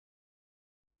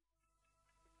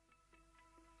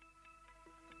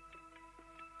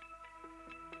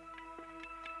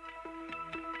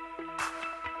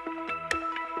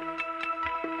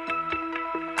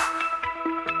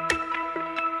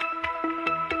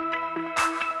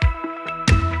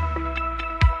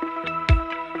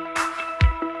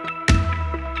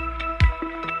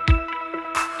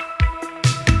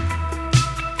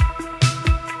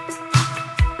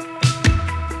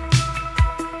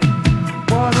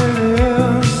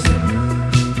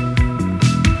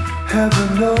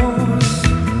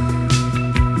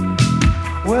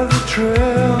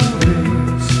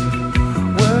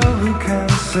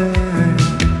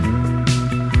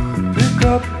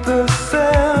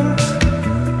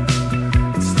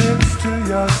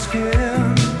our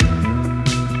skin.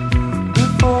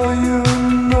 Before you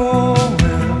know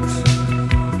it,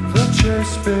 the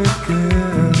chase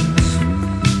begins.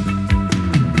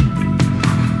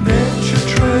 Nature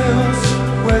trails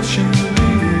where she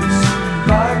leads,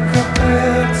 like a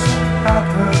pet at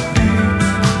her feet.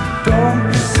 Don't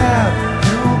be sad,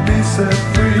 you'll be set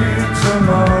free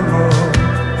tomorrow.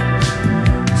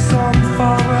 Some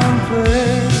foreign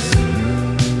place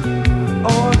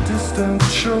or distant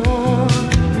shore,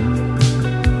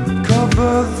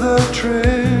 cover the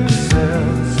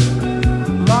traces,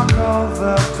 lock all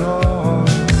the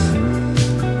doors.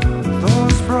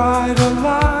 Those brighter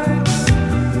lights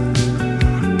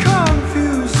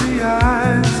confuse the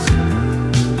eyes,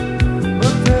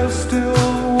 but there's still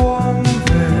one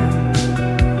thing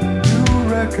you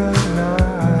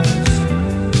recognize.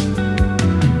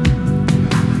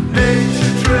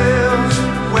 Nature trails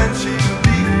when she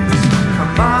leaves,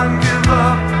 come on,